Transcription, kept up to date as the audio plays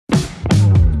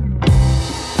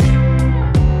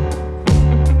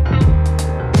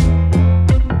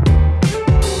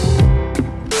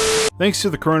Thanks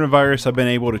to the coronavirus, I've been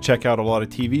able to check out a lot of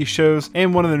TV shows,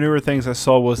 and one of the newer things I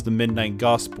saw was The Midnight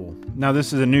Gospel. Now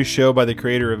this is a new show by the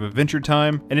creator of Adventure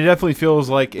Time, and it definitely feels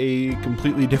like a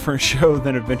completely different show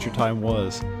than Adventure Time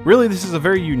was. Really, this is a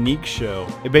very unique show.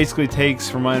 It basically takes,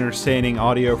 from my understanding,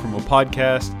 audio from a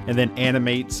podcast and then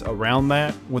animates around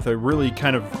that with a really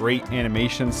kind of great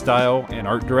animation style and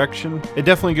art direction. It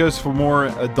definitely goes for more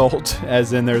adult,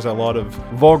 as in there's a lot of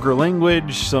vulgar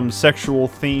language, some sexual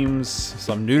themes,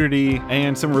 some nudity,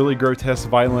 and some really grotesque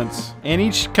violence. And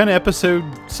each kind of episode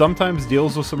sometimes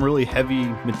deals with some really heavy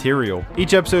material.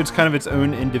 Each episode's kind of its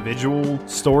own individual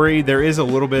story. There is a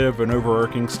little bit of an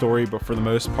overarching story, but for the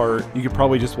most part, you could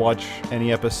probably just watch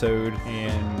any episode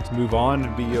and move on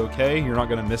and be okay. You're not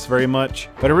going to miss very much.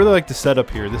 But I really like the setup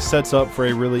here. This sets up for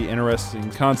a really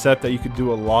interesting concept that you could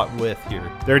do a lot with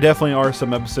here. There definitely are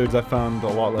some episodes I found a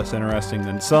lot less interesting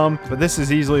than some, but this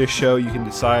is easily a show you can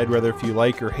decide whether if you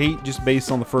like or hate just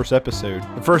based on the first episode.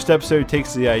 The first episode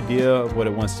takes the idea of what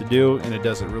it wants to do, and it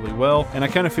does it really well, and I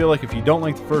kind of feel like if you don't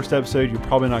like the first episode, you're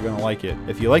probably not going to like it.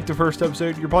 If you like the first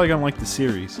episode, you're probably going to like the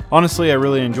series. Honestly, I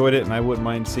really enjoyed it, and I wouldn't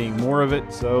mind seeing more of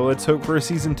it, so let's hope for a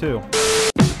season 2.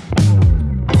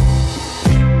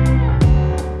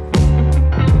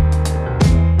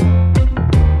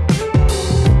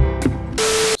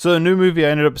 So the new movie I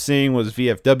ended up seeing was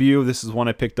VFW. This is one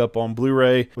I picked up on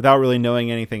Blu-ray without really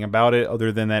knowing anything about it,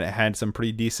 other than that it had some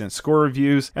pretty decent score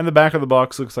reviews, and the back of the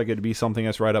box looks like it'd be something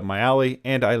that's right up my alley,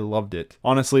 and I loved it.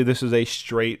 Honestly, this is a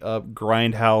straight up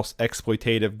grindhouse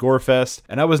exploitative gore fest,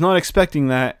 and I was not expecting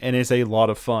that, and it's a lot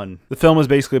of fun. The film is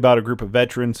basically about a group of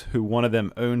veterans who one of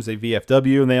them owns a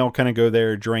VFW, and they all kind of go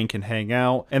there, drink, and hang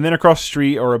out. And then across the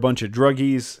street are a bunch of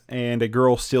druggies, and a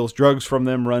girl steals drugs from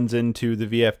them, runs into the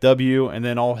VFW, and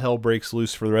then all hell breaks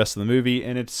loose for the rest of the movie,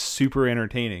 and it's super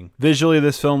entertaining. Visually,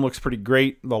 this film looks pretty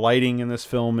great. The lighting in this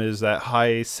film is that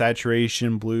high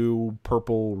saturation blue,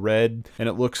 purple, red, and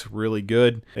it looks really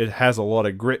good. It has a lot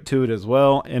of grit to it as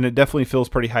well, and it definitely feels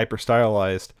pretty hyper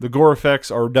stylized. The gore effects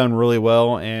are done really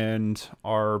well and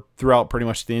are throughout pretty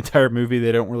much the entire movie.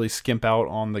 They don't really skimp out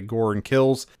on the gore and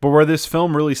kills, but where this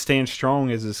film really stands strong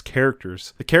is its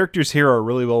characters. The characters here are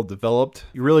really well developed.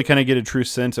 You really kind of get a true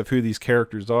sense of who these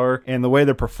characters are, and the way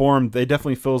they're performed, they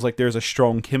definitely feels like there's a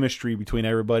strong chemistry between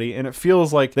everybody, and it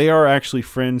feels like they are actually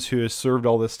friends who have served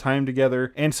all this time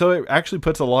together, and so it actually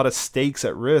puts a lot of stakes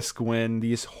at risk when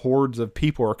these hordes of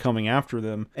people are coming after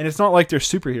them. And it's not like they're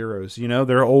superheroes, you know,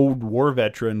 they're old war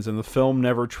veterans, and the film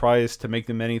never tries to make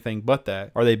them anything but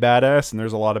that. Are they badass? And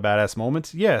there's a lot of badass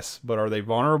moments? Yes. But are they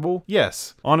vulnerable?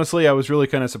 Yes. Honestly, I was really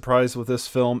kind of surprised with this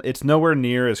film. It's nowhere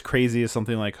near as crazy as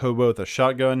something like Hobo with a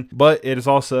Shotgun, but it is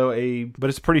also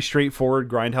it's a pretty straightforward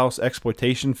grindhouse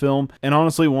exploitation film, and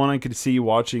honestly one I could see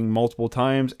watching multiple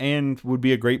times and would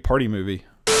be a great party movie.